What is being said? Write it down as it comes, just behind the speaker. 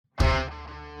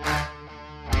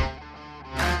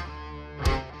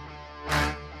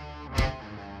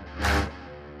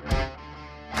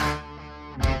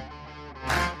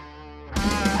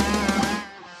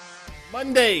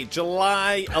Monday,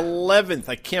 July 11th.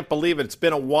 I can't believe it. It's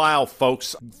been a while,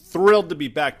 folks. Thrilled to be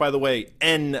back. By the way,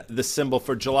 N, the symbol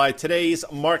for July. Today's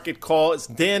market call is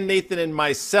Dan, Nathan, and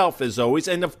myself, as always.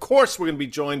 And, of course, we're going to be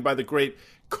joined by the great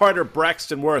Carter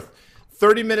Braxton Worth.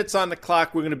 30 minutes on the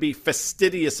clock. We're going to be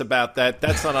fastidious about that.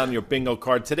 That's not on your bingo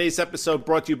card. Today's episode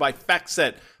brought to you by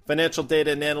FactSet, financial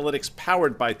data and analytics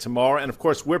powered by Tomorrow. And, of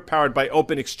course, we're powered by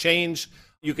Open Exchange.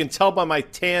 You can tell by my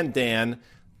tan, Dan,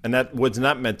 and that was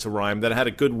not meant to rhyme, that I had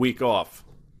a good week off.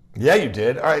 Yeah, you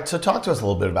did. All right, so talk to us a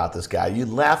little bit about this guy. You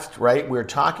left, right? We were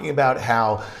talking about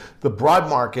how the broad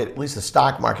market, at least the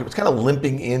stock market, was kind of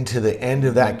limping into the end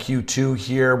of that Q2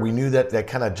 here. We knew that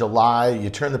kind of July,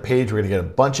 you turn the page, we're going to get a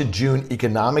bunch of June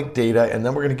economic data, and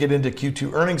then we're going to get into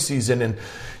Q2 earnings season. And,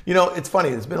 you know, it's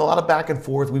funny. There's been a lot of back and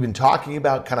forth. We've been talking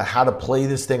about kind of how to play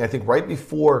this thing. I think right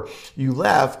before you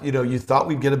left, you know, you thought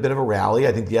we'd get a bit of a rally.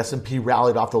 I think the S&P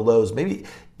rallied off the lows, maybe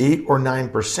 8 or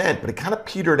 9%, but it kind of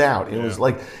petered out. It was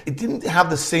like, it didn't have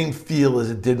the same feel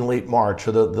as it did in late March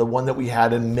or the one that we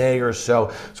had in May or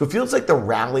so. So it feels like the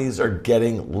rallies are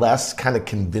getting less kind of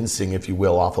convincing, if you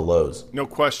will, off of lows. No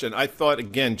question. I thought,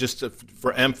 again,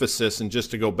 for emphasis and just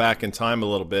to go back in time a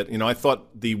little bit, you know, I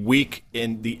thought the week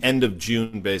in the end of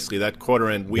June, basically, that quarter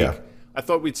end week, I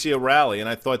thought we'd see a rally, and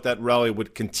I thought that rally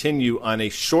would continue on a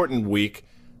shortened week,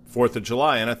 4th of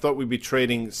July, and I thought we'd be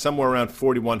trading somewhere around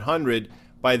 4,100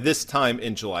 by this time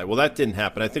in July. Well, that didn't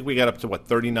happen. I think we got up to,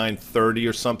 39.30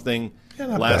 or something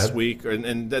last week,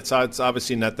 and it's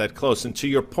obviously not that close. And to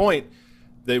your point,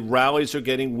 the rallies are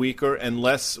getting weaker and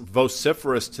less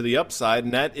vociferous to the upside,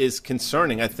 and that is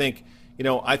concerning. I think, you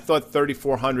know, I thought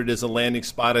 3,400 is a landing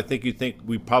spot. I think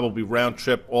we probably round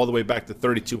trip all the way back to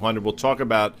 3,200. We'll talk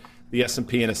about the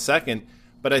S&P in a second,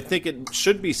 but I think it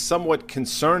should be somewhat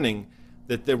concerning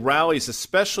that the rallies,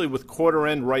 especially with quarter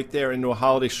end right there into a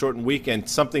holiday shortened weekend,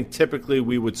 something typically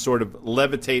we would sort of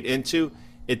levitate into,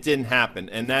 it didn't happen,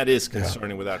 and that is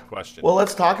concerning without question. Well,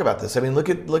 let's talk about this. I mean, look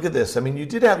at this. I mean, you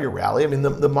did have your rally. I mean,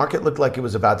 the market looked like it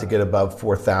was about to get above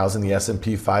 4,000, the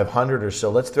S&P 500 or so.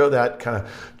 Let's throw that kind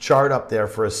of chart up there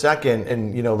for a second.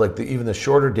 And, you know, like even the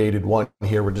shorter dated one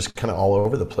here, we're just kind of all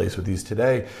over the place with these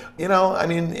today. You know, I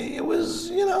mean, it was,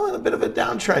 you know, in a bit of a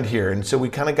downtrend here. And so we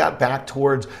kind of got back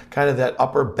towards kind of that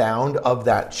upper bound of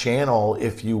that channel,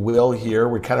 if you will, here.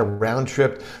 We kind of round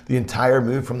tripped the entire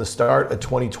move from the start of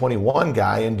 2021,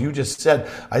 guy. And you just said,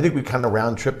 I think we kind of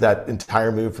round trip that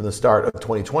entire move from the start of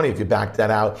 2020. If you back that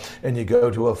out and you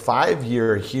go to a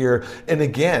 5-year here. And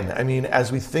again, I mean,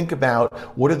 as we think about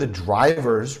what are the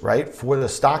drivers, right, for the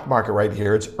stock market right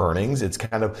here, it's earnings. It's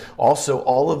kind of also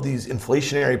all of these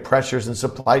inflationary pressures and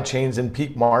supply chains and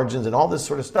peak margins and all this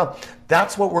sort of stuff.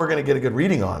 That's what we're going to get a good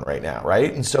reading on right now,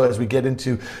 right? And so as we get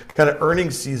into kind of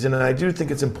earnings season, and I do think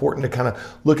it's important to kind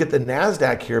of look at the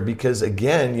NASDAQ here because,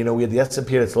 again, you know, we had the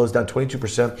S&P at its lows down 22%.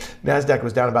 NASDAQ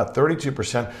was down about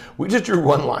 32%. We just drew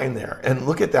one line there. And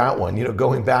look at that one, you know,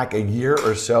 going back a year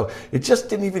or so, it just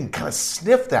didn't even kind of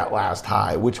sniff that last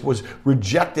high, which was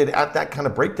rejected at that kind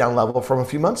of breakdown level from a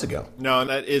few months ago. No, and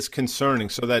that is concerning.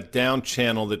 So that down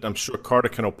channel that I'm sure Carter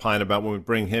can opine about when we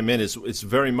bring him in is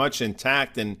very much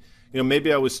intact. And you know,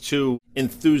 maybe I was too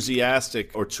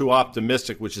enthusiastic or too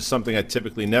optimistic, which is something I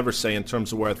typically never say in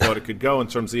terms of where I thought it could go in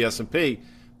terms of the S&P.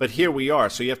 But here we are.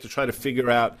 So you have to try to figure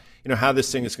out, you know, how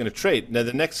this thing is going to trade. Now,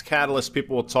 the next catalyst,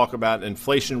 people will talk about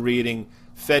inflation reading,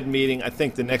 Fed meeting. I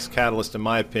think the next catalyst, in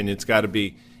my opinion, it's got to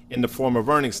be in the form of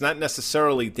earnings. Not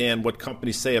necessarily, Dan, what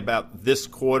companies say about this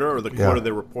quarter or the quarter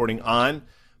they're reporting on,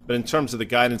 but in terms of the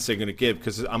guidance they're going to give,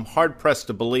 because I'm hard-pressed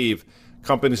to believe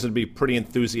companies will be pretty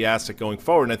enthusiastic going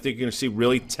forward. And I think you're going to see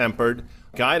really tempered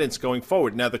guidance going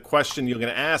forward. Now, the question you're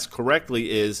going to ask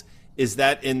correctly is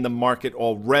that in the market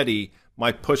already?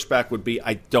 My pushback would be,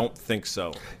 I don't think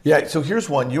so. Yeah, so here's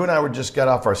one. You and I just got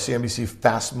off our CNBC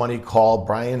Fast Money call.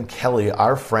 Brian Kelly,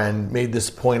 our friend, made this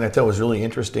point I thought was really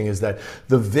interesting, is that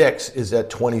the VIX is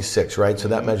at 26, right? So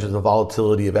that measures the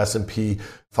volatility of S&P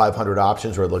 500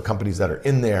 options or the companies that are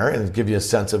in there, and give you a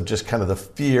sense of just kind of the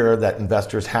fear that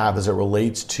investors have as it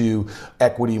relates to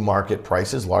equity market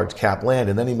prices, large cap land.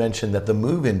 And then he mentioned that the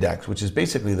MOVE index, which is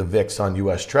basically the VIX on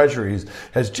US Treasuries,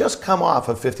 has just come off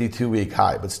a 52-week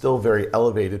high, but still very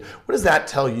elevated. What does that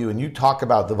tell you? And you talk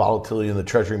about the volatility in the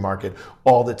Treasury market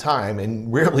all the time,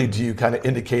 and rarely do you kind of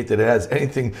indicate that it has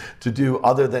anything to do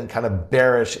other than kind of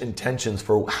bearish intentions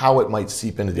for how it might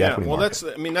seep into the equity market.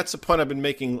 That's the point I've been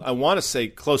making, I want to say,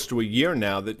 close to a year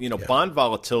now, that, you know, bond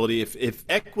volatility, if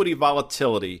equity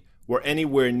volatility were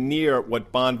anywhere near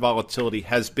what bond volatility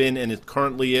has been and it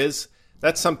currently is,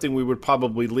 that's something we would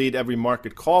probably lead every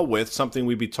market call with, something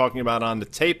we'd be talking about on the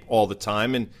tape all the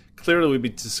time, and clearly we'd be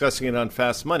discussing it on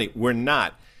Fast Money. We're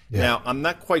not. Yeah. Now, I'm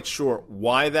not quite sure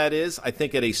why that is. I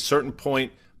think at a certain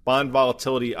point, bond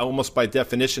volatility almost by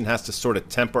definition has to sort of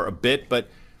temper a bit, but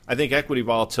I think equity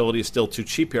volatility is still too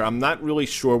cheap here. I'm not really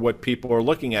sure what people are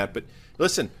looking at, but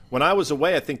listen, when I was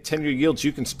away, I think 10-year yields,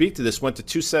 you can speak to this, went to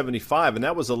 275, and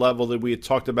that was a level that we had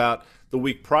talked about the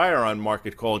week prior on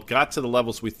Market Call. It got to the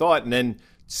levels we thought, and then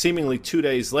seemingly 2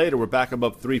 days later, we're back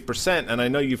above 3%. And I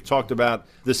know you've talked about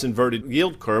this inverted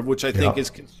yield curve, which I think is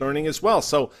concerning as well.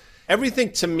 So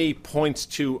everything to me points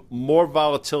to more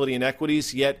volatility in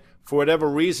equities, yet for whatever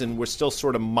reason, we're still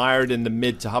sort of mired in the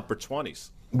mid to upper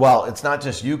 20s. Well, it's not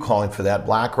just you calling for that.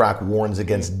 BlackRock warns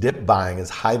against dip buying as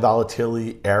high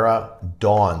volatility era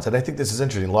dawns. And I think this is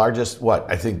interesting. Largest,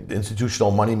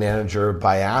 institutional money manager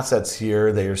by assets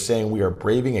here. They are saying we are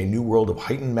braving a new world of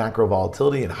heightened macro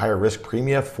volatility and higher risk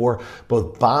premia for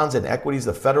both bonds and equities.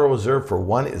 The Federal Reserve, for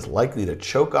one, is likely to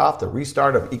choke off the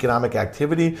restart of economic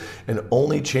activity and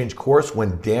only change course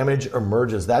when damage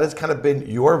emerges. That has kind of been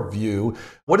your view.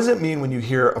 What does it mean when you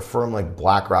hear a firm like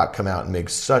BlackRock come out and make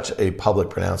such a public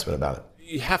pronouncement about it?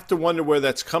 You have to wonder where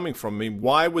that's coming from. I mean,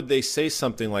 why would they say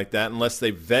something like that unless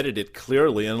they vetted it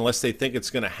clearly, unless they think it's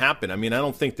going to happen? I mean, I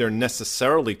don't think they're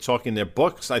necessarily talking their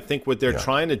books. I think what they're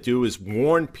trying to do is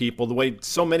warn people the way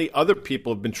so many other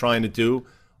people have been trying to do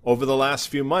over the last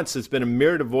few months. There's been a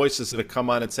myriad of voices that have come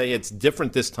on and say it's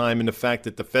different this time in the fact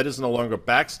that the Fed is no longer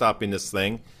backstopping this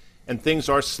thing and things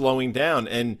are slowing down.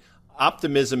 And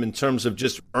optimism in terms of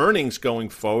just earnings going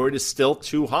forward is still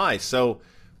too high. So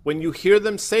when you hear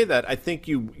them say that, I think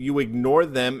you ignore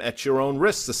them at your own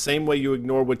risk, the same way you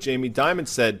ignore what Jamie Dimon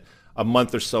said a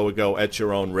month or so ago at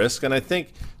your own risk. And I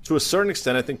think to a certain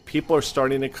extent, I think people are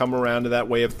starting to come around to that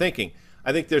way of thinking.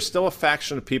 I think there's still a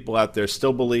faction of people out there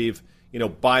still believe,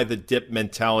 buy the dip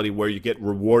mentality where you get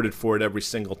rewarded for it every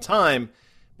single time.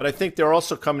 But I think they're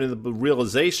also coming to the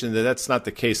realization that that's not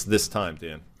the case this time,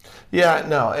 Dan. Yeah,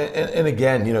 no, and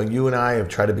again, you and I have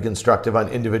tried to be constructive on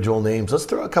individual names. Let's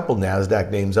throw a couple NASDAQ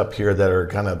names up here that are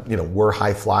kind of, were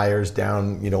high flyers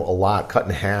down, a lot, cut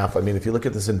in half. I mean, if you look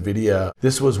at this NVIDIA,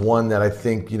 this was one that I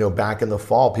think, back in the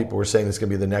fall, people were saying it's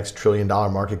going to be the next $1 trillion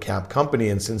market cap company.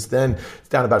 And since then, it's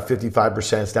down about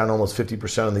 55%. It's down almost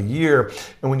 50% on the year.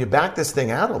 And when you back this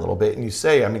thing out a little bit and you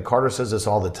say, Carter says this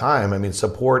all the time.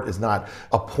 Support is not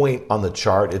a point on the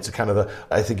chart. It's kind of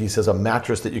I think he says a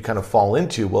mattress that you kind of fall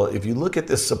into. Well, if you look at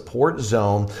this support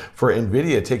zone for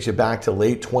NVIDIA, it takes you back to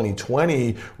late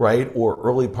 2020, right, or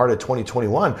early part of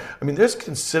 2021. There's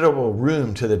considerable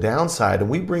room to the downside, and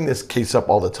we bring this case up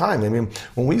all the time.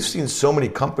 When we've seen so many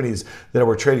companies that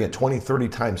were trading at 20, 30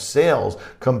 times sales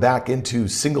come back into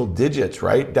single digits,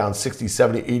 right, down 60,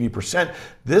 70, 80%,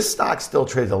 this stock still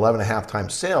trades 11.5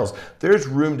 times sales. There's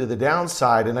room to the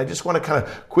downside, and I just want to kind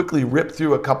of quickly rip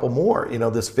through a couple more.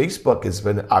 This Facebook has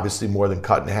been obviously more than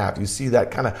cut in half. You see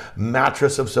that kind of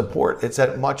mattress of support. It's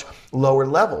at much lower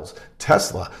levels.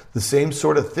 Tesla, the same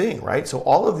sort of thing, right? So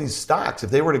all of these stocks, if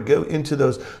they were to go into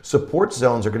those support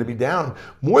zones, are going to be down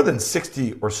more than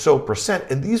 60 or so percent.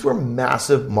 And these were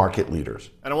massive market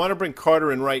leaders. And I want to bring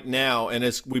Carter in right now. And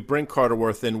as we bring Carter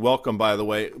Worth in, welcome, by the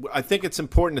way, I think it's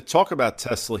important to talk about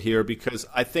Tesla here because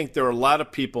I think there are a lot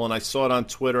of people, and I saw it on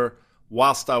Twitter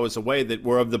whilst I was away, that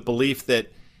were of the belief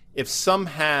that if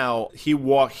somehow he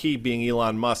being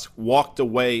Elon Musk, walked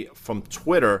away from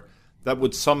Twitter, that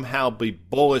would somehow be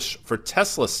bullish for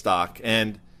Tesla stock.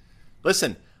 And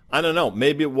listen, I don't know,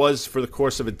 maybe it was for the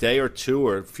course of a day or two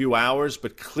or a few hours,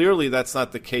 but clearly that's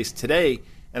not the case today.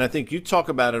 And I think you talk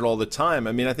about it all the time.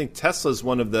 I think Tesla is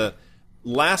one of the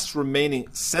last remaining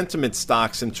sentiment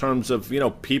stocks in terms of,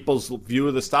 people's view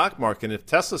of the stock market. And if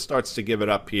Tesla starts to give it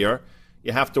up here,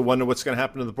 you have to wonder what's going to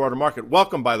happen to the broader market.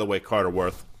 Welcome, by the way, Carter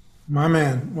Worth. My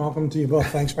man, welcome to you both.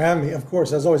 Thanks for having me. Of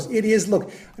course, as always, it is.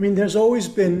 Look, there's always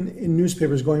been in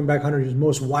newspapers going back 100 years,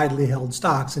 most widely held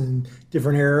stocks. And in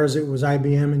different eras, it was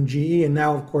IBM and GE. And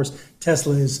now, of course,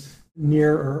 Tesla is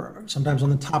near or sometimes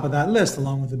on the top of that list,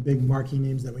 along with the big marquee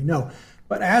names that we know.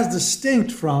 But as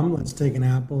distinct from, let's take an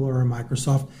Apple or a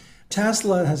Microsoft,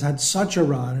 Tesla has had such a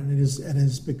run, and it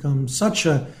has become such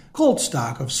a cult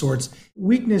stock of sorts.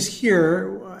 Weakness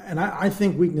here, and I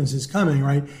think weakness is coming,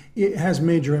 right? It has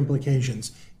major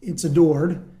implications. It's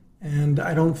adored, and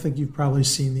I don't think you've probably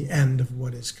seen the end of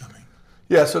what is coming.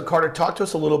 Yeah, so Carter, talk to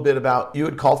us a little bit about, you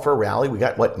had called for a rally. We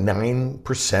got,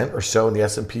 9% or so in the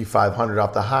S&P 500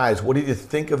 off the highs. What do you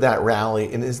think of that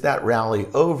rally, and is that rally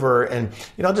over? And,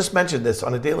 I'll just mention this,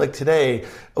 on a day like today,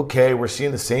 okay, we're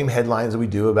seeing the same headlines that we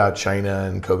do about China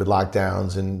and COVID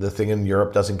lockdowns, and the thing in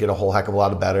Europe doesn't get a whole heck of a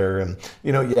lot better. And,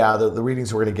 the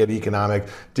readings we're going to get economic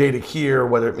data here,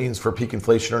 whether it means for peak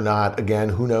inflation or not, again,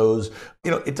 who knows?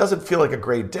 It doesn't feel like a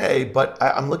great day, but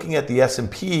I'm looking at the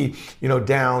S&P,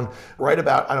 down right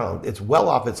about, I don't know, it's well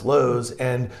off its lows,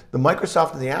 and the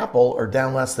Microsoft and the Apple are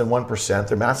down less than 1%.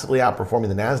 They're massively outperforming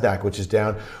the NASDAQ, which is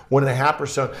down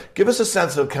 1.5%. Give us a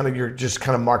sense of kind of your just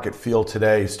kind of market feel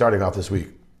today, starting off this week.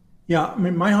 Yeah, I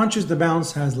mean, my hunch is the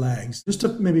bounce has legs. Just to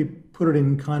maybe put it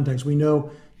in context, we know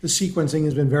the sequencing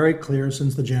has been very clear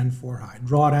since the Gen 4 high.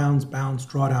 Drawdowns, bounce,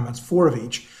 drawdown, that's 4 of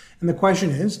each. And the question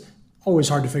is, always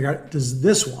hard to figure out, does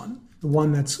this one, the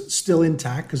one that's still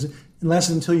intact, because unless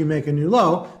until you make a new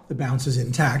low, the bounce is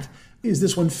intact, is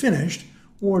this one finished,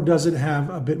 or does it have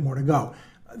a bit more to go?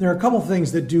 There are a couple of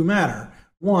things that do matter.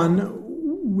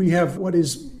 One, we have what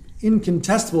is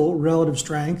incontestable relative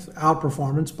strength,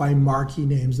 outperformance by marquee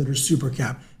names that are super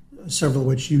cap, several of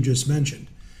which you just mentioned.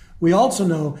 We also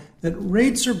know that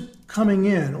rates are coming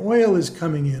in, oil is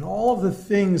coming in, all of the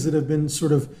things that have been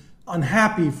sort of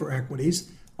unhappy for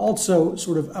equities also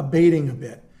sort of abating a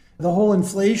bit. The whole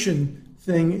inflation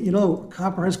thing,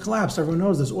 copper has collapsed. Everyone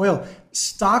knows this. Oil,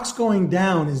 stocks going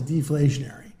down is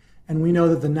deflationary. And we know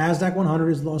that the NASDAQ 100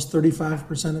 has lost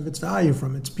 35% of its value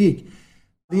from its peak.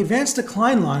 The advanced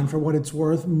decline line, for what it's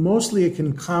worth, mostly a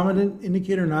concomitant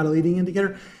indicator, not a leading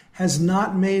indicator, has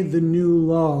not made the new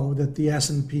low that the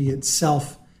S&P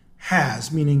itself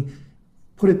has. Meaning,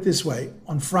 put it this way,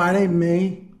 on Friday,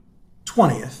 May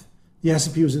 20th, the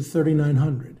S&P was at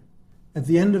 3,900. At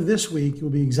the end of this week, it will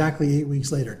be exactly 8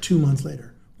 weeks later, 2 months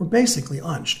later. We're basically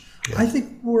unched. Yeah. I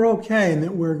think we're okay and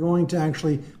that we're going to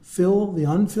actually fill the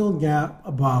unfilled gap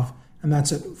above, and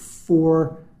that's at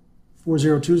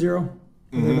 4,020,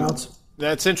 thereabouts.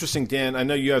 That's interesting, Dan. I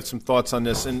know you have some thoughts on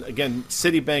this. And again,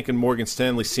 Citibank and Morgan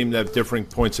Stanley seem to have differing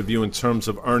points of view in terms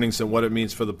of earnings and what it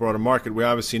means for the broader market. We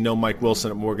obviously know Mike Wilson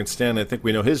at Morgan Stanley. I think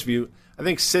we know his view. I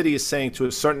think Citi is saying to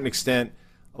a certain extent,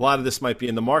 a lot of this might be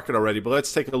in the market already, but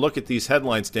let's take a look at these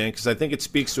headlines, Dan, because I think it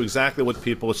speaks to exactly what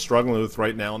people are struggling with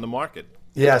right now in the market.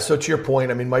 Yeah, so to your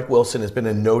point, I mean, Mike Wilson has been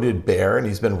a noted bear, and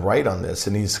he's been right on this,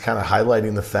 and he's kind of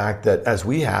highlighting the fact that, as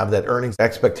we have, that earnings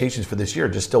expectations for this year are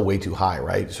just still way too high,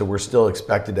 right? So we're still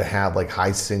expected to have like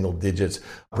high single digits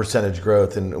percentage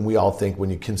growth, and we all think when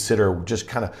you consider just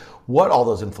kind of what all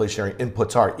those inflationary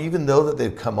inputs are, even though that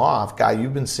they've come off, Guy,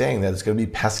 you've been saying that it's going to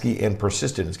be pesky and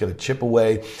persistent. It's going to chip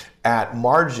away at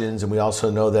margins, and we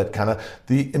also know that kind of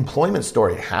the employment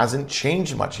story hasn't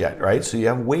changed much yet, right? So you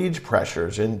have wage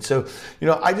pressures. And so,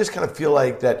 I just kind of feel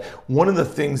like that one of the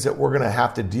things that we're going to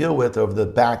have to deal with over the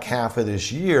back half of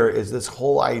this year is this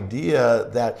whole idea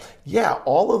that,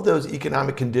 all of those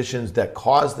economic conditions that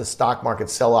caused the stock market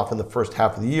sell-off in the first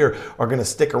half of the year are going to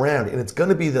stick around. And it's going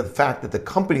to be the fact that the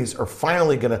companies are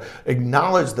finally going to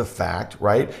acknowledge the fact,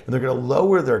 right? And they're going to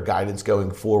lower their guidance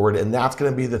going forward. And that's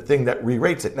going to be the thing that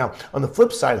re-rates it. Now, on the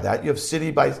flip side of that, you have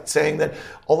Citi by saying that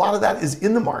a lot of that is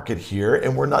in the market here,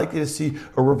 and we're likely to see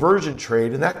a reversion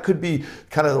trade. And that could be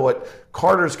kind of what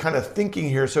Carter's kind of thinking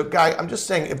here. So, Guy, I'm just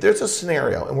saying, if there's a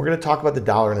scenario, and we're going to talk about the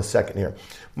dollar in a second here,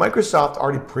 Microsoft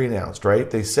already pre-announced, right?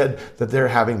 They said that they're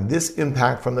having this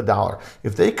impact from the dollar.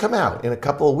 If they come out in a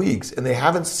couple of weeks and they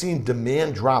haven't seen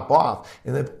demand drop off,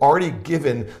 and they've already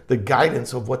given the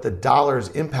guidance of what the dollar's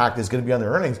impact is going to be on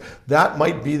their earnings, that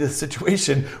might be the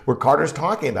situation where Carter's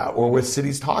talking about, or where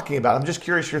Citi's talking about. I'm just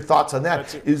curious your thoughts on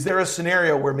that. Is there a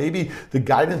scenario where maybe the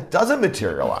guidance doesn't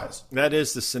materialize? That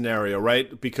is the scenario,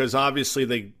 right? Because obviously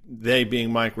they being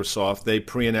Microsoft, they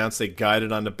pre-announced, they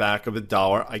guided on the back of a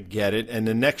dollar. I get it. And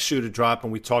the next shoe to drop,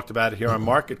 and we talked about it here on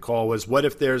Market Call, was what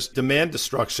if there's demand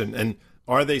destruction? And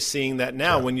are they seeing that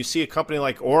now? When you see a company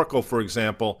like Oracle, for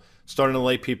example, starting to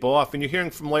lay people off, and you're hearing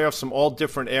from layoffs from all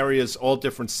different areas, all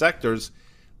different sectors,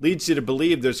 leads you to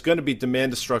believe there's going to be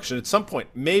demand destruction at some point.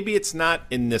 Maybe it's not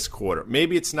in this quarter.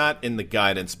 Maybe it's not in the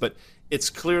guidance, but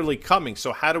it's clearly coming.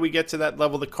 So how do we get to that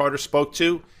level that Carter spoke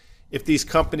to? If these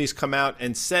companies come out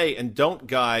and say and don't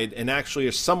guide and actually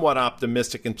are somewhat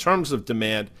optimistic in terms of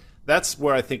demand, that's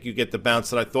where I think you get the bounce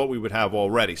that I thought we would have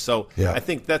already. So I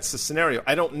think that's the scenario.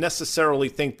 I don't necessarily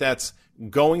think that's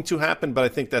going to happen, but I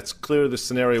think that's clearly the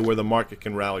scenario where the market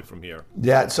can rally from here.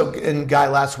 Yeah. So, and Guy,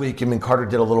 last week, Carter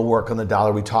did a little work on the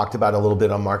dollar. We talked about it a little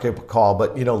bit on Market Call,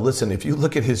 but listen, if you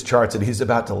look at his charts that he's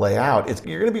about to lay out,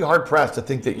 you're going to be hard pressed to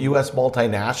think that U.S.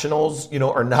 multinationals,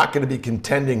 are not going to be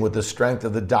contending with the strength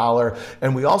of the dollar.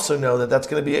 And we also know that that's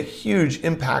going to be a huge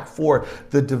impact for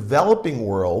the developing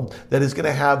world that is going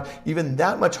to have even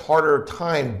that much harder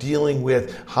time dealing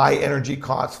with high energy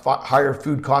costs, higher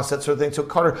food costs, that sort of thing. So,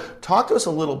 Carter, talk to us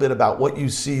a little bit about what you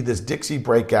see this Dixie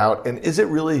breakout, and does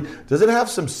it have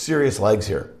some serious legs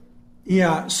here?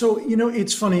 Yeah, so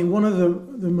it's funny. One of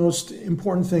the most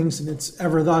important things, and it's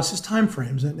ever thus, is time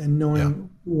frames and knowing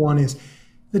who one is.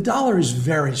 The dollar is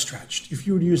very stretched. If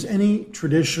you would use any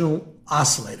traditional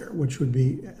oscillator, which would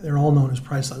be, they're all known as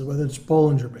price levels, whether it's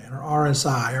Bollinger Band or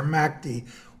RSI or MACD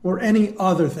or any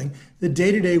other thing, the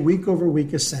day-to-day,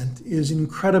 week-over-week ascent is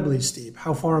incredibly steep,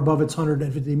 how far above its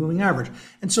 150 moving average.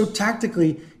 And so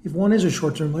tactically, if one is a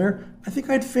short-term player, I think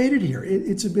I'd fade it here.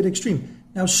 It's a bit extreme.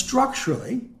 Now,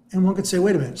 structurally, and one could say,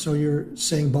 wait a minute, so you're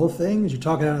saying both things, you're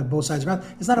talking out of both sides of the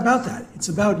mouth. It's not about that. It's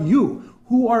about you.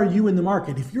 Who are you in the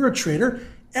market? If you're a trader,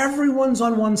 everyone's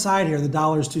on one side here. The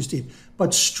dollar's too steep.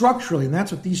 But structurally, and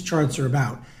that's what these charts are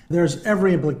about, there's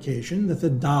every implication that the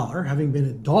dollar, having been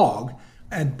a dog,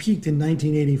 had peaked in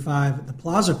 1985 at the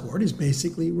Plaza Accord, is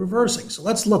basically reversing. So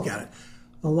let's look at it.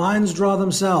 The lines draw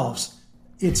themselves.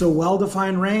 It's a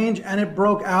well-defined range, and it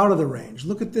broke out of the range.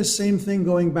 Look at this same thing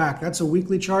going back. That's a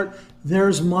weekly chart.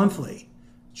 There's monthly.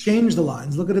 Change the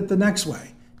lines. Look at it the next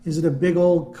way. Is it a big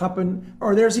old cup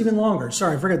or there's even longer.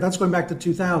 Sorry, forget, that's going back to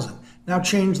 2000. Now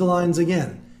change the lines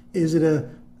again. Is it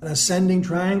an ascending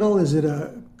triangle? Is it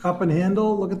a cup and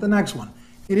handle? Look at the next one.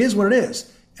 It is what it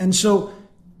is. And so,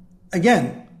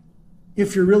 again,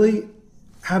 if you really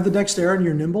have the dexterity and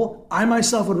you're nimble, I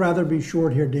myself would rather be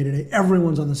short here day to day.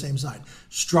 Everyone's on the same side.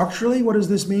 Structurally, what does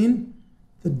this mean?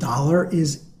 The dollar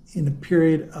is in a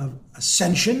period of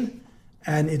ascension,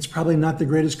 and it's probably not the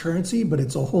greatest currency, but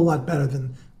it's a whole lot better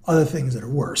than other things that are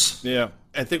worse. Yeah.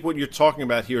 I think what you're talking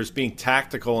about here is being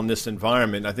tactical in this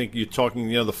environment. I think you're talking,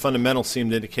 the fundamentals seem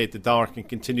to indicate the dollar can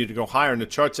continue to go higher, and the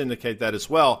charts indicate that as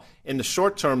well. In the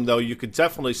short term, though, you could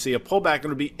definitely see a pullback. It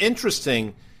would be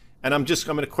interesting, and I'm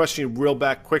going to question you real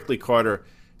back quickly, Carter.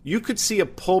 You could see a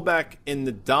pullback in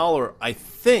the dollar, I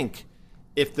think,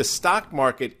 if the stock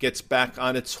market gets back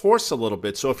on its horse a little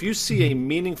bit. So if you see a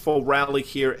meaningful rally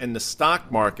here in the stock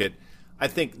market, I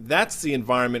think that's the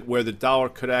environment where the dollar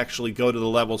could actually go to the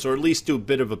levels, or at least do a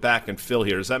bit of a back and fill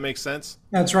here. Does that make sense?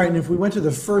 That's right. And if we went to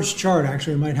the first chart,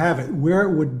 actually, we might have it. Where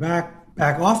it would back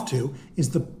off to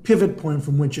is the pivot point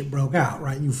from which it broke out,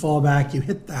 right? You fall back, you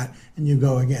hit that, and you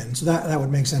go again. So that would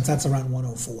make sense. That's around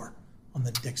 104 on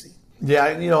the Dixie. Yeah,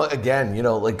 again,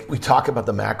 like we talk about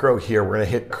the macro here, we're going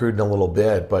to hit crude in a little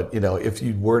bit, but, if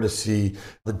you were to see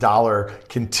the dollar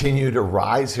continue to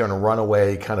rise here on a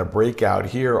runaway kind of breakout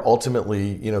here,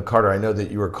 ultimately, Carter, I know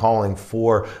that you were calling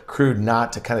for crude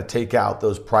not to kind of take out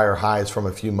those prior highs from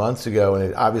a few months ago, and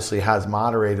it obviously has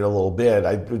moderated a little bit.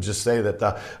 I would just say that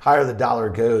the higher the dollar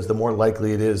goes, the more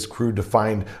likely it is crude to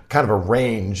find kind of a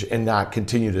range and not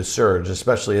continue to surge,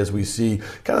 especially as we see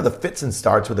kind of the fits and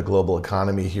starts with the global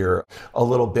economy here a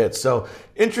little bit. So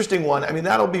interesting one. I mean,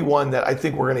 that'll be one that I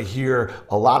think we're going to hear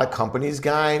a lot of companies,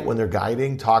 Guy, when they're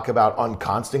guiding, talk about on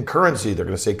constant currency. They're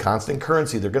going to say constant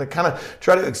currency. They're going to kind of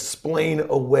try to explain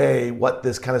away what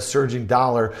this kind of surging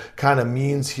dollar kind of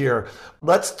means here.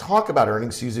 Let's talk about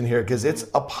earnings season here, because it's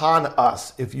upon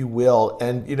us, if you will.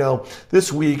 And,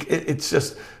 this week, it's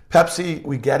just Pepsi,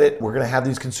 we get it. We're going to have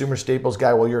these consumer staples.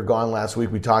 Guy, while you were gone last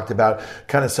week, we talked about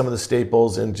kind of some of the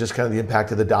staples and just kind of the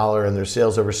impact of the dollar and their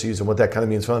sales overseas and what that kind of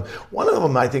means for them. One of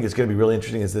them I think is going to be really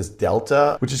interesting is this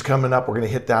Delta, which is coming up. We're going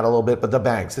to hit that a little bit. But the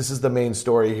banks, this is the main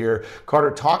story here.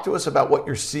 Carter, talk to us about what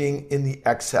you're seeing in the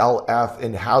XLF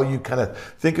and how you kind of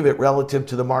think of it relative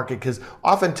to the market. Because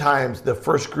oftentimes the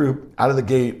first group out of the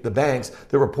gate, the banks,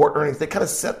 that report earnings, they kind of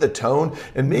set the tone.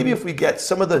 And maybe if we get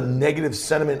some of the negative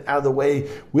sentiment out of the way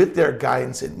with their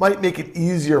guidance, it might make it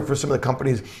easier for some of the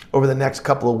companies over the next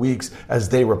couple of weeks as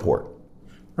they report.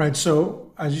 Right.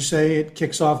 So as you say, it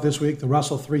kicks off this week. The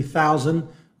Russell 3000,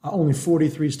 only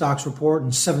 43 stocks report,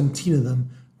 and 17 of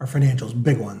them are financials,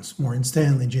 big ones. Morgan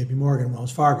Stanley, JP Morgan,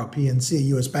 Wells Fargo, PNC,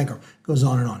 US Bank, goes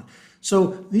on and on.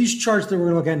 So these charts that we're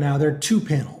going to look at now, they're two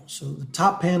panels. So the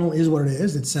top panel is what it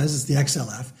is. It says it's the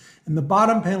XLF. And the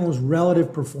bottom panel is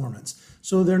relative performance.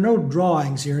 So there are no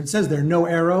drawings here. It says there are no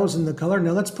arrows in the color.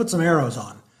 Now let's put some arrows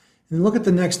on. And look at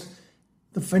the next.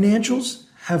 The financials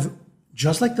have,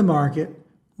 just like the market,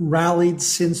 rallied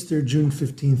since their June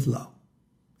 15th low.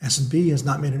 S&P has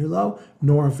not made a new low,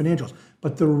 nor have financials.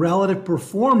 But the relative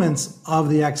performance of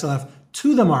the XLF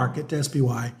to the market, to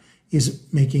SPY, is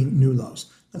making new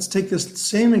lows. Let's take this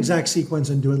same exact sequence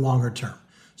and do it longer term.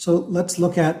 So let's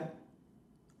look at,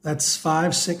 that's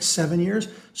 5, 6, 7 years.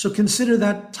 So consider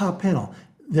that top panel.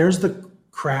 There's the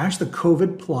crash, the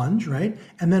COVID plunge, right?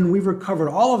 And then we've recovered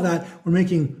all of that. We're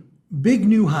making big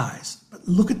new highs. But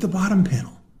look at the bottom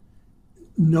panel.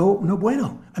 No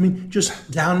bueno. I mean,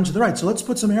 just down and to the right. So let's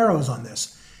put some arrows on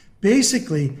this.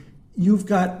 Basically, you've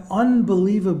got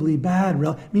unbelievably bad,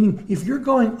 meaning if you're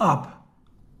going up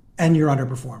and you're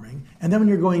underperforming, and then when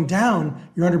you're going down,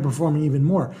 you're underperforming even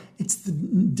more. It's the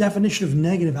definition of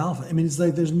negative alpha. I mean, it's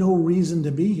like there's no reason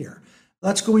to be here.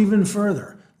 Let's go even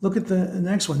further. Look at the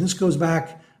next one. This goes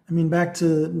back to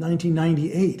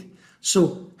 1998.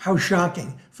 So how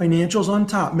shocking. Financials on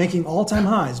top, making all-time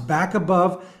highs, back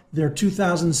above their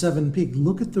 2007 peak.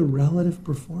 Look at the relative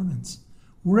performance.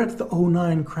 We're at the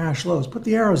 09 crash lows. Put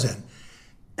the arrows in.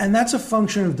 And that's a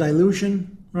function of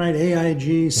dilution, right?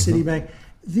 AIG, Citibank.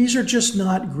 These are just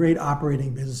not great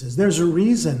operating businesses. There's a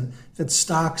reason that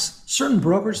stocks, certain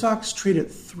broker stocks, trade at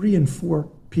 3 and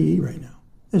 4 PE right now.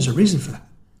 There's a reason for that.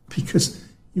 Because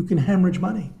you can hemorrhage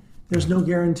money. There's no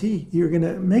guarantee you're going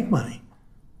to make money.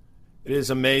 It is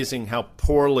amazing how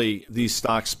poorly these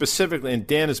stocks, specifically, and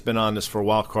Dan has been on this for a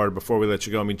while, Carter, before we let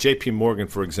you go. I mean, JP Morgan,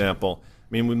 for example,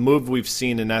 the move we've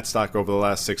seen in that stock over the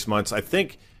last 6 months, I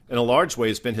think in a large way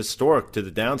has been historic to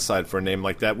the downside for a name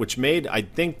like that, which made, I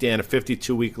think, Dan, a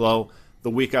 52-week low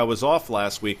the week I was off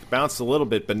last week. Bounced a little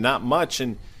bit, but not much.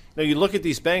 And you look at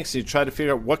these banks and you try to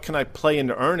figure out what can I play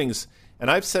into earnings. And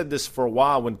I've said this for a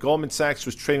while. When Goldman Sachs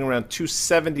was trading around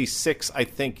 276, I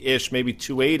think-ish, maybe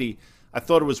 280, I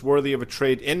thought it was worthy of a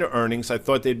trade into earnings. I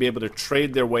thought they'd be able to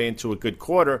trade their way into a good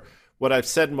quarter. What I've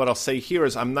said and what I'll say here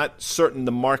is I'm not certain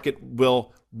the market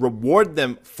will reward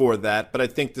them for that, but I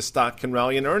think the stock can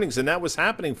rally in earnings. And that was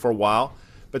happening for a while,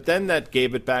 but then that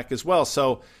gave it back as well.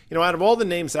 So, out of all the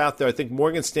names out there, I think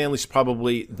Morgan Stanley's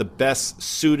probably the best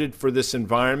suited for this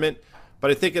environment.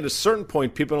 But I think at a certain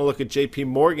point, people are going to look at JP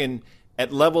Morgan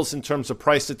at levels in terms of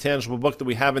price to tangible book that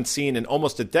we haven't seen in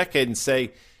almost a decade and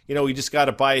say, we just got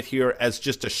to buy it here as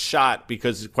just a shot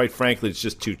because, quite frankly, it's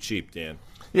just too cheap, Dan.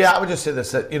 Yeah, I would just say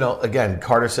this, that, again,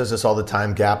 Carter says this all the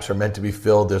time, gaps are meant to be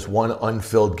filled. There's one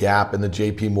unfilled gap in the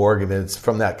JP Morgan, and it's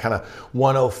from that kind of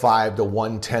 105 to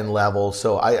 110 level.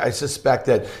 So I suspect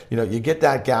that, you get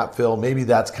that gap fill. Maybe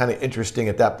that's kind of interesting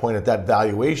at that point, at that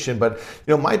valuation. But,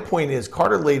 my point is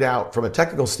Carter laid out from a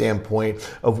technical standpoint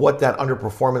of what that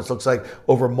underperformance looks like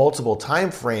over multiple time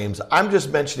frames. I'm just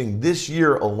mentioning this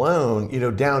year alone,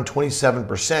 down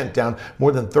 27%, down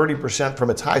more than 30% from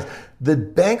its highs. The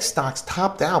bank stocks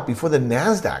topped out before the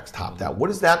NASDAQ's topped out. What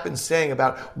has that been saying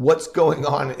about what's going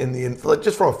on in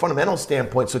just from a fundamental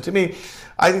standpoint? So to me,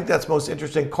 I think that's most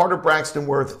interesting. Carter Braxton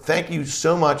Worth, thank you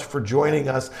so much for joining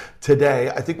us today.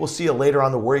 I think we'll see you later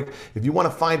on the week. If you want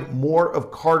to find more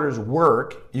of Carter's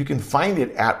work, you can find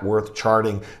it at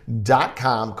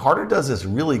worthcharting.com. Carter does this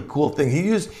really cool thing. He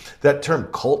used that term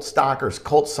cult stock or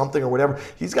cult something or whatever.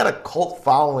 He's got a cult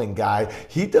following, guy.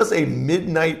 He does a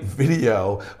midnight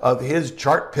video of his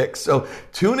chart picks. So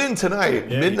tune in tonight,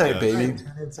 midnight, baby.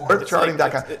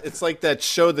 Worthcharting.com. It's like that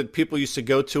show that people used to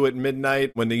go to at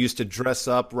midnight when they used to dress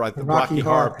up, right? The Rocky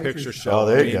Horror Picture Show. Oh,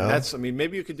 there you go.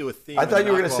 Maybe you could do a theme. I thought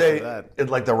you were going to say it's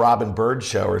like the Robin Bird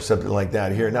Show or something like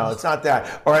that here. No, it's not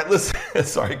that. All right, listen.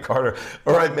 Sorry, Carter.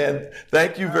 All right, man.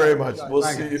 Thank you very much.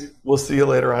 We'll see you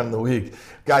later on in the week.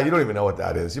 Guy, you don't even know what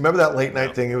that is. You remember that late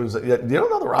night thing? You don't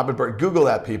know the Robin Bird. Google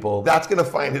that, people. That's going to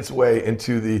find its way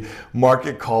into the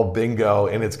market call bingo,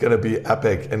 and it's going to be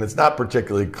epic. And it's not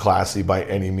particularly classy by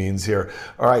any means here.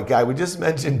 All right, Guy, we just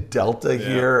mentioned Delta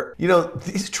here.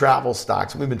 These travel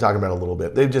stocks, we've been talking about a little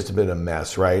bit. They've just been a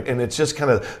mess, right? And it's just kind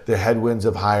of the headwinds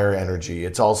of higher energy.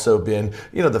 It's also been,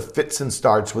 the fits and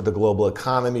starts with the global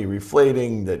economy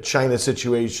reflating, the China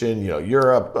situation,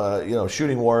 Europe,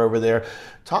 shooting war over there.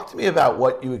 Talk to me about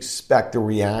what you expect the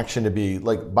reaction to be.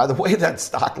 Like, by the way that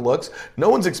stock looks, no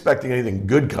one's expecting anything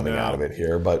good coming out of it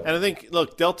here. And I think,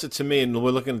 look, Delta to me, and we're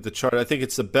looking at the chart, I think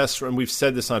it's the best, and we've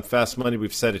said this on Fast Money,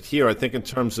 we've said it here, I think in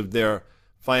terms of their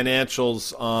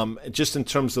financials, just in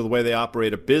terms of the way they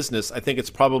operate a business, I think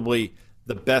it's probably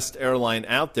the best airline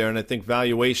out there, and I think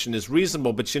valuation is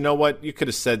reasonable. But you know what? You could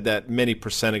have said that many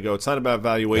 % ago. It's not about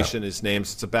valuation as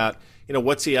names. It's about,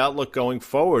 what's the outlook going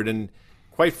forward? And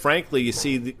quite frankly, you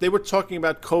see, they were talking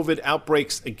about COVID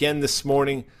outbreaks again this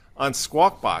morning on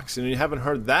Squawk Box, and you haven't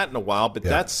heard that in a while, but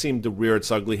that seemed to rear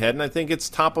its ugly head, and I think it's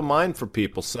top of mind for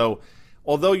people. So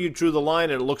although you drew the line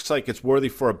and it looks like it's worthy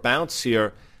for a bounce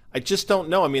here, I just don't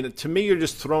know. I mean, to me, you're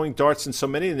just throwing darts in so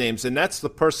many names, and that's the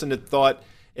person that thought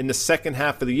in the second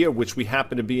half of the year, which we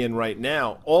happen to be in right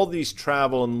now, all these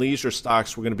travel and leisure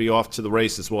stocks were going to be off to the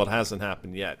races. Well, it hasn't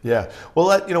happened yet. Yeah.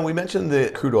 Well, we mentioned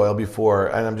the crude oil before,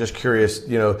 and I'm just curious,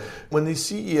 when these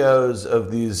CEOs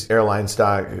of these airline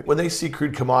stock, when they see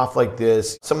crude come off like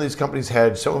this, some of these companies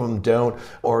hedge, some of them don't,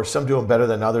 or some doing better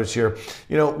than others here.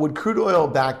 Would crude oil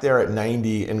back there at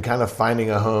 90 and kind of finding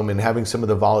a home and having some of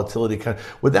the volatility,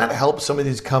 would that help some of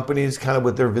these companies kind of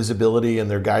with their visibility and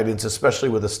their guidance, especially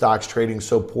with the stocks trading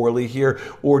so poorly here?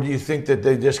 Or do you think that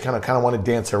they just kind of want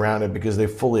to dance around it because they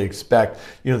fully expect,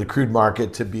 the crude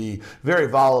market to be very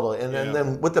volatile? And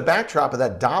then with the backdrop of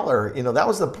that dollar, that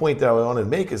was the point that I wanted to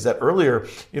make, is that earlier,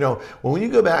 when you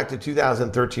go back to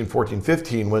 2013, 14,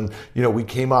 15, when, we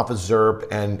came off of ZIRP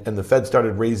and the Fed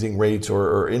started raising rates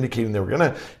or indicating they were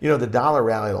going to, the dollar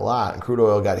rallied a lot and crude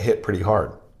oil got hit pretty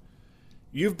hard.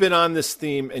 You've been on this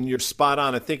theme, and you're spot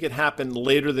on. I think it happened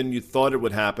later than you thought it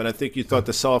would happen. I think you thought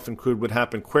the sell-off in crude would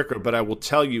happen quicker, but I will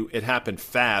tell you it happened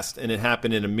fast, and it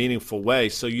happened in a meaningful way.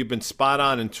 So you've been spot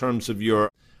on in terms of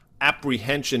your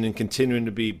apprehension and continuing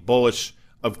to be bullish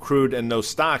of crude and those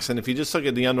stocks. And if you just look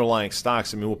at the underlying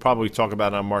stocks, we'll probably talk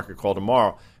about it on Market Call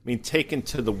tomorrow. Taken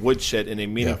to the woodshed in a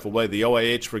meaningful way. The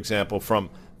OIH, for example, from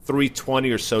 320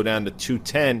 or so down to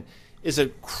 210, is a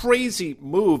crazy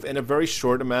move in a very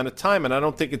short amount of time. And I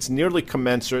don't think it's nearly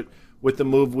commensurate with the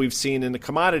move we've seen in the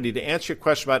commodity. To answer your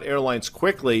question about airlines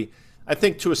quickly, I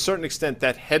think to a certain extent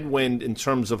that headwind in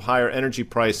terms of higher energy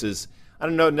prices, I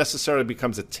don't know it necessarily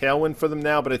becomes a tailwind for them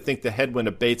now, but I think the headwind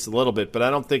abates a little bit. But I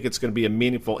don't think it's going to be a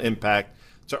meaningful impact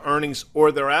to earnings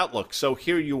or their outlook. So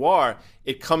here you are.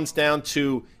 It comes down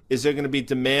to, is there going to be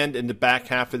demand in the back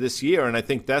half of this year? And I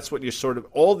think that's what you're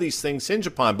all these things hinge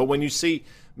upon. But when you see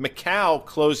Macau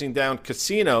closing down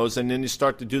casinos, and then you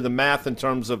start to do the math in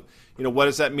terms of, what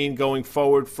does that mean going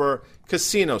forward for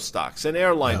casino stocks and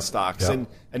airline stocks and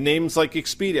names like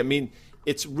Expedia?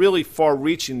 It's really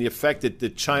far-reaching, the effect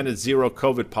that China's zero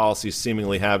COVID policy is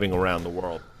seemingly having around the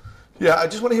world. Yeah, I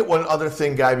just want to hit one other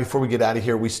thing, Guy, before we get out of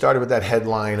here. We started with that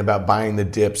headline about buying the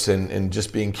dips and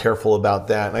just being careful about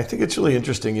that. And I think it's really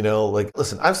interesting,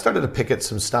 listen, I've started to pick at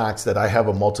some stocks that I have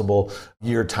a multiple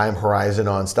year time horizon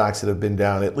on, stocks that have been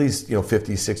down at least,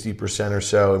 50, 60% or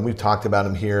so. And we've talked about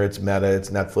them here. It's Meta, it's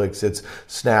Netflix, it's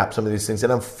Snap, some of these things.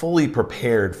 And I'm fully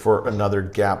prepared for another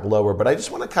gap lower. But I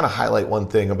just want to kind of highlight one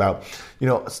thing about,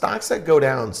 stocks that go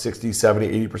down 60,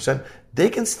 70, 80%, they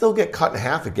can still get cut in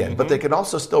half again, but they can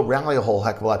also still rally a whole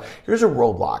heck of a lot. Here's a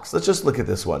Roblox. Let's just look at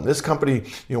this one. This company,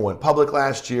 went public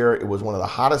last year. It was one of the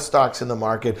hottest stocks in the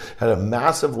market, had a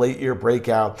massive late year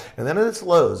breakout, and then at its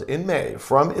lows in May,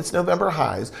 from its November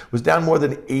highs, was down more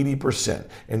than 80%.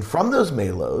 And from those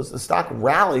May lows, the stock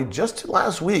rallied just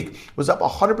last week, was up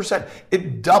 100%.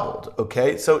 It doubled,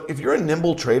 okay? So if you're a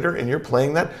nimble trader and you're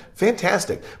playing that,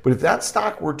 fantastic. But if that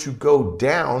stock were to go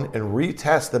down and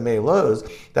retest the May lows,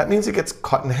 that means it gets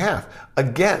cut in half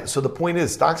again. So the point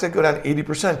is, stocks that go down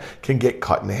 80% can get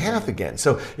cut in half again.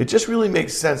 So it just really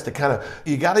makes sense to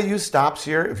you got to use stops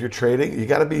here if you're trading. You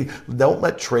got to don't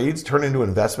let trades turn into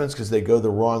investments because they go the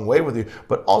wrong way with you.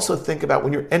 But also think about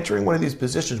when you're entering one of these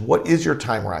positions, what is your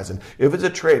time horizon? If it's a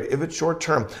trade, if it's short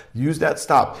term, use that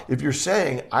stop. If you're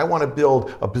saying, I want to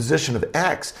build a position of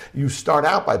X, you start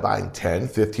out by buying 10,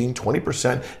 15,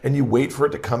 20%, and you wait for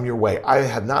it to come your way. I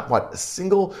have not bought a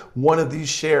single one of these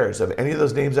shares of any of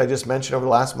those names I just mentioned over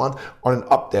the last month on an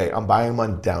up day. I'm buying them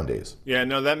on down days. Yeah,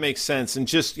 no, that makes sense. And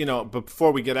just,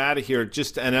 before we get out of here,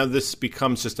 I know this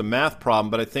becomes just a math problem,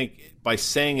 but I think by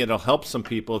saying it'll help some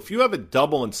people. If you have a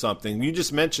double in something, you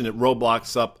just mentioned it,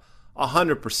 Roblox up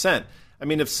 100%.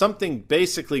 If something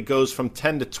basically goes from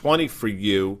 10 to 20 for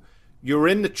you, you're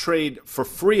in the trade for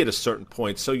free at a certain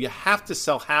point. So you have to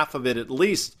sell half of it at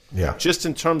least, just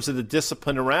in terms of the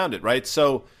discipline around it, right?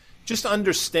 So just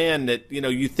understand that,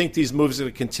 you think these moves are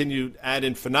going to continue ad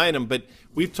infinitum, but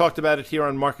we've talked about it here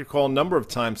on Market Call a number of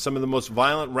times. Some of the most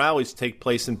violent rallies take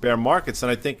place in bear markets.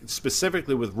 And I think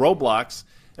specifically with Roblox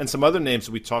and some other names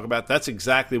that we talk about, that's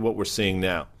exactly what we're seeing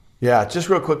now. Yeah, just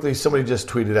real quickly, somebody just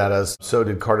tweeted at us, so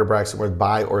did Carter Braxton, where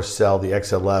buy or sell the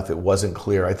XLF. It wasn't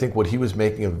clear. I think what he was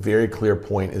making a very clear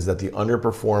point is that the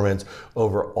underperformance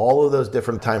over all of those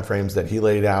different time frames that he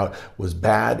laid out was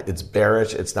bad. It's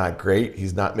bearish. It's not great.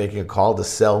 He's not making a call to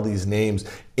sell these names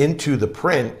into the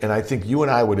print, and I think you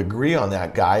and I would agree on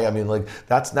that, Guy. I mean, like,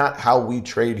 that's not how we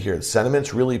trade here. The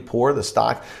sentiment's really poor. The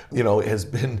stock,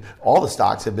 all the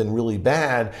stocks have been really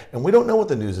bad, and we don't know what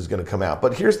the news is going to come out.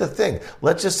 But here's the thing.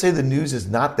 Let's just say the news is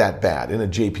not that bad in a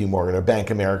JP Morgan or Bank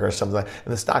of America or something like that,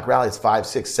 and the stock rallies 5,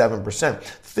 6, 7%.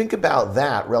 Think about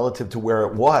that relative to where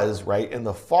it was, right, in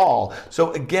the fall.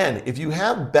 So again, if you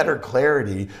have better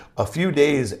clarity a few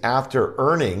days after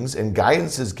earnings and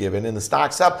guidance is given and the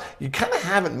stock's up, you kind of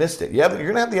haven't missed it. You're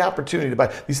going to have the opportunity to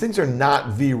buy. These things are not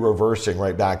V-reversing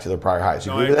right back to their prior highs.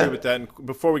 You agree with that? And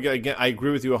before we get, again, I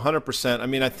agree with you 100%. I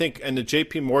mean, I think in the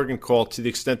JP Morgan call, to the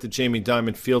extent that Jamie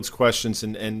Dimon fields questions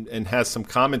and has some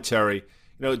commentary,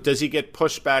 does he get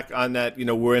pushback on that?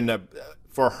 We're in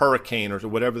for a hurricane or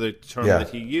whatever the term that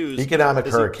he used. Economic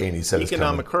hurricane, he said.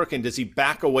 Economic hurricane. Does he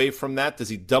back away from that? Does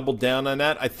he double down on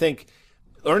that? I think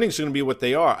earnings are going to be what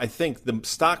they are. I think the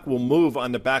stock will move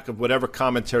on the back of whatever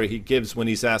commentary he gives when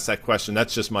he's asked that question.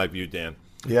 That's just my view, Dan.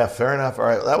 Yeah, fair enough. All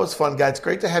right, that was fun, guys. It's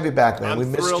great to have you back, man. We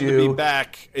missed you. I'm thrilled to be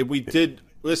back. We did.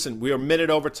 Listen, we are a minute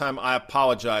overtime. I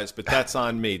apologize, but that's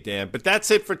on me, Dan. But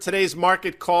that's it for today's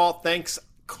market call. Thanks,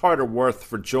 Carter Worth,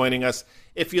 for joining us.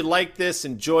 If you liked this,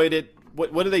 enjoyed it,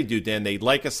 what do they do, Dan? They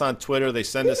like us on Twitter. They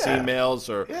send us emails,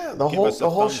 or the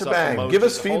whole shebang. Give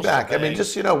us feedback. I mean,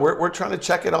 just we're trying to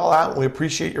check it all out. We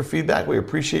appreciate your feedback. We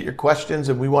appreciate your questions,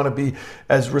 and we want to be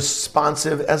as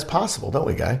responsive as possible, don't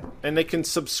we, Guy? And they can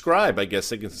subscribe. I guess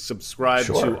they can subscribe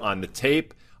to On the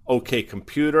Tape, OK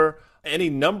Computer.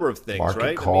 Any number of things, market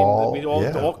right? Call, I mean,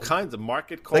 all kinds of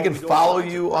market call. They can follow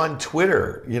you on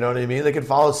Twitter. You know what I mean? They can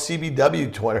follow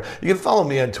CBW Twitter. You can follow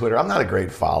me on Twitter. I'm not a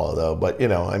great follow though, but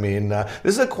this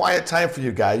is a quiet time for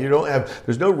you, Guy.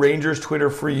 There's no Rangers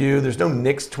Twitter for you. There's no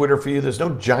Knicks Twitter for you. There's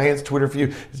no Giants Twitter for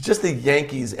you. It's just the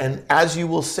Yankees. And as you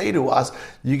will say to us,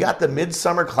 you got the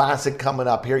Midsummer Classic coming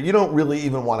up here. You don't really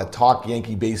even want to talk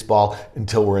Yankee baseball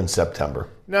until we're in September.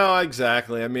 No,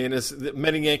 exactly. I mean, as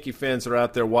many Yankee fans are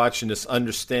out there watching this,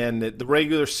 understand that the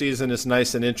regular season is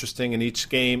nice and interesting, and each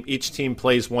team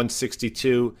plays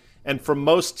 162. And for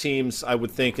most teams, I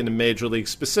would think in the major league,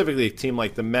 specifically a team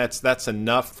like the Mets, that's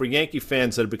enough. For Yankee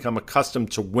fans that have become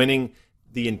accustomed to winning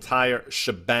the entire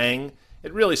shebang,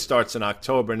 it really starts in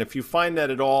October. And if you find that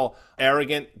at all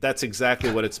arrogant, that's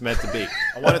exactly what it's meant to be.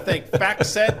 I want to thank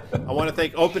FactSet. I want to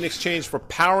thank Open Exchange for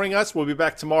powering us. We'll be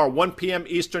back tomorrow, 1 p.m.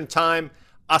 Eastern Time.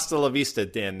 Hasta la vista,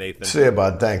 Dan Nathan. See you,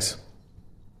 bud. Thanks.